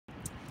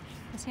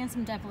This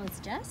handsome devil is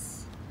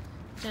Jess.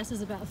 Jess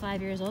is about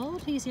 5 years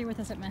old. He's here with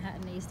us at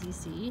Manhattan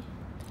ACC.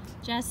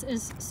 Jess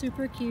is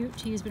super cute.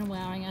 He's been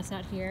wowing us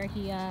out here.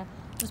 He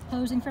was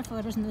posing for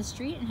photos in the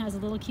street and has a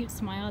little cute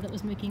smile that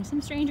was making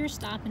some strangers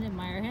stop and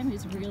admire him.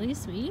 He's really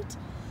sweet.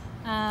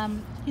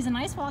 He's a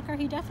nice walker.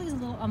 He definitely is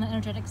a little on the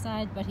energetic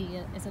side, but he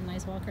is a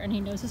nice walker and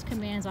he knows his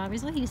commands.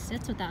 Obviously, he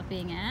sits without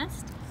being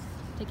asked,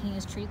 taking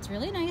his treats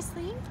really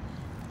nicely.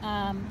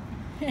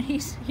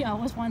 He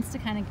always wants to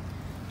kind of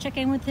check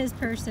in with his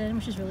person,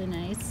 which is really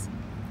nice.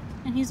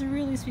 And he's a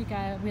really sweet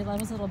guy. We love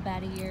his little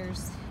batty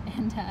ears,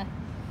 and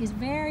he's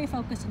very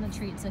focused on the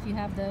treats. So if you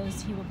have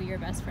those, he will be your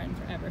best friend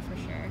forever for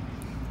sure.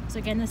 So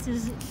again, this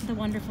is the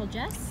wonderful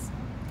Jess,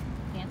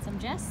 handsome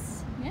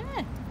Jess.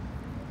 Yeah,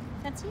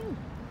 that's you.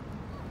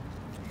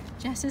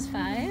 Jess is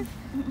 5,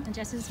 and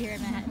Jess is here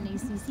at Manhattan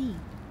ACC.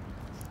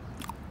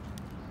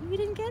 You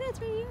didn't get it, it's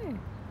right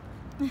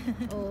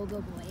here. Oh,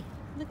 good boy.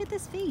 Look at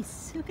this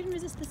face. Who can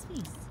resist this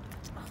face?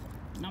 Oh,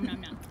 nom nom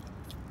nom.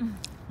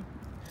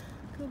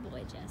 Good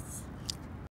boy, Jess.